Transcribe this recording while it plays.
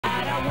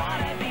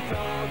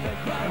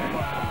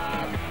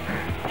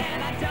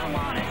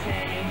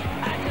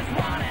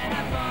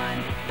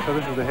So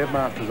this is the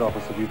headmaster's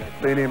office. Have you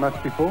been here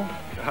much before?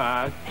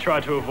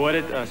 Tried to avoid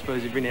it, I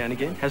suppose, every now and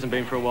again. Hasn't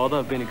been for a while though.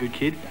 I've been a good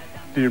kid.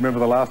 Do you remember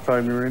the last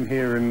time you were in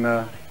here in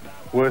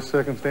worse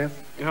circumstance?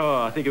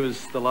 Oh, I think it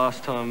was the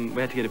last time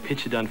we had to get a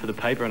picture done for the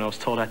paper and I was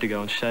told I had to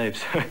go and shave,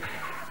 so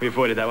we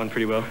avoided that one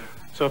pretty well.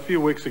 So a few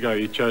weeks ago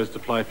you chose to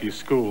play for your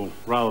school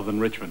rather than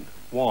Richmond.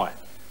 Why?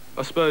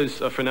 I suppose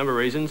for a number of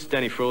reasons.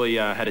 Danny Frawley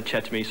had a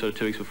chat to me sort of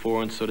 2 weeks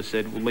before and sort of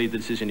said, we'll leave the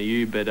decision to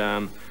you, but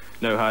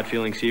no hard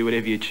feelings here,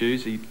 whatever you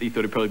choose. He thought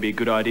it'd probably be a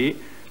good idea.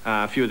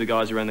 A few of the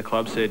guys around the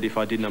club said if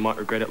I didn't I might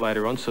regret it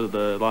later on, sort of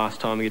the last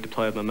time I get to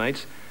play with my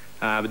mates.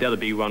 But the other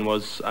big one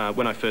was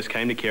when I first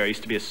came to Care, I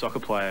used to be a soccer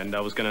player and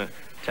I was going to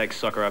take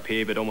soccer up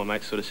here, but all my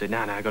mates sort of said, no,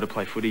 I've got to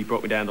play footy.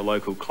 Brought me down to the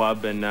local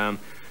club and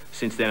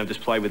since then I've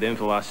just played with them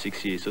for the last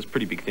 6 years, so it's a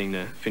pretty big thing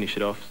to finish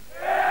it off.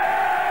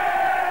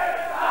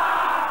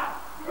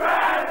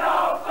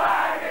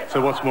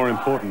 So what's more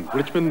important,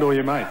 Richmond or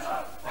your mates?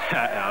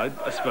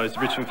 I suppose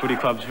the Richmond Footy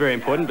Club's very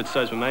important, but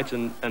so's my mates,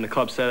 and the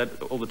club say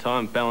that all the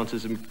time. Balance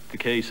is the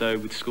key, so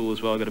with school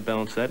as well, I've got to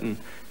balance that, and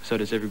so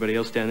does everybody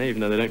else down there,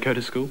 even though they don't go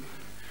to school.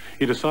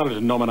 You decided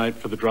to nominate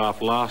for the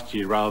draft last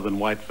year rather than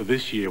wait for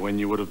this year when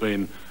you would have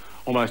been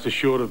almost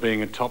assured of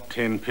being a top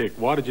 10 pick.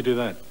 Why did you do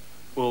that?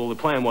 Well, the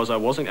plan was I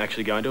wasn't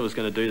actually going to. I was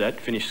going to do that,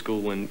 finish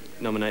school and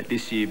nominate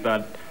this year,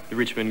 but the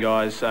Richmond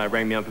guys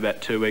rang me up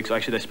about 2 weeks.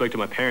 Actually, they spoke to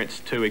my parents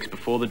 2 weeks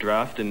before the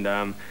draft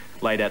and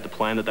laid out the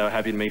plan that they were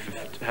happy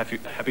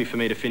for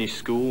me to finish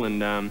school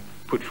and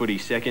put footy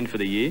second for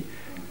the year.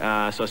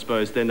 So I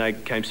suppose then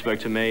they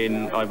spoke to me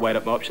and I weighed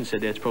up my options, said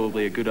that's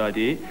probably a good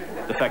idea.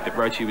 The fact that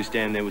Roachie was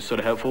down there was sort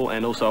of helpful,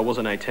 and also I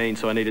wasn't 18,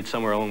 so I needed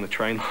somewhere along the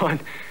train line,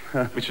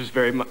 which was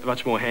very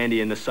much more handy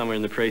in the summer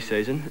in the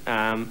pre-season.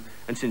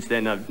 And since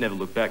then, I've never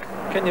looked back.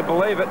 Can you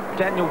believe it?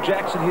 Daniel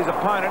Jackson, his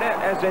opponent,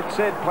 as Ed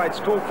said, played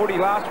school footy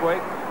last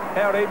week.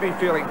 How would he be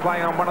feeling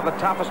playing on one of the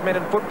toughest men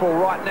in football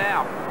right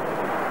now?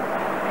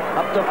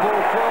 Up to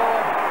full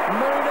forward.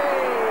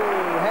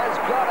 Mooney has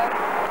got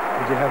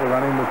it. Did you have a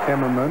run-in with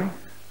Cameron Mooney?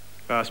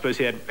 I suppose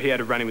he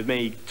had a run-in with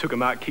me. He took a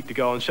mark, kicked a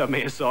goal and shoved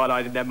me aside.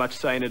 I didn't have much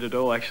say in it at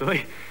all,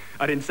 actually.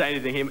 I didn't say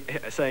anything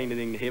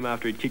to him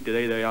after he'd kicked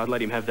it either. I'd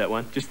let him have that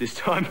one, just this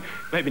time.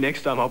 Maybe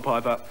next time I'll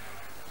pipe up.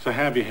 So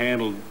how have you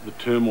handled the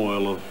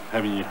turmoil of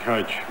having your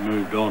coach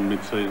moved on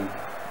mid-season?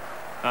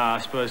 I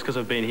suppose because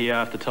I've been here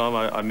half the time,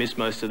 I missed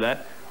most of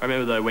that. I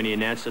remember, though, when he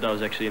announced it, I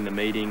was actually in the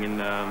meeting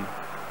and I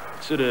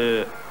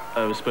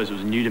suppose it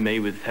was new to me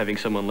with having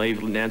someone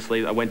announce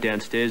leave. I went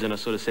downstairs and I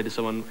sort of said to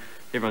someone,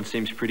 everyone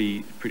seems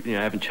pretty,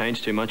 haven't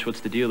changed too much. What's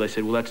the deal? They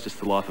said, well, that's just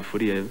the life of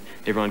footy.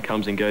 Everyone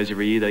comes and goes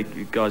every year.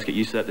 Guys get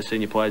used to that. The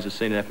senior players have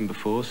seen it happen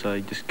before, so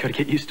you just got to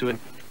get used to it.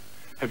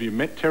 Have you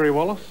met Terry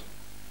Wallace?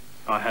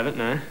 I haven't,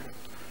 no.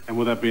 And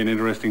will that be an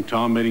interesting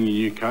time meeting your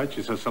new coach?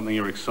 Is that something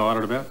you're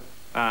excited about?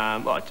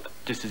 Well,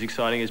 just as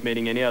exciting as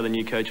meeting any other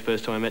new coach.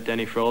 First time I met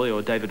Danny Frawley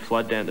or David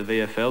Flood down at the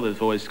VFL.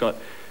 They've always got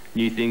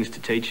new things to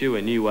teach you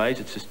and new ways.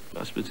 It's just,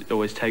 I suppose,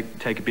 always take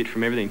a bit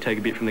from everything. Take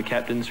a bit from the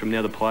captains, from the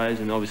other players,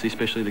 and obviously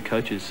especially the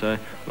coaches. So,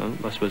 well,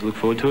 I suppose look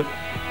forward to it.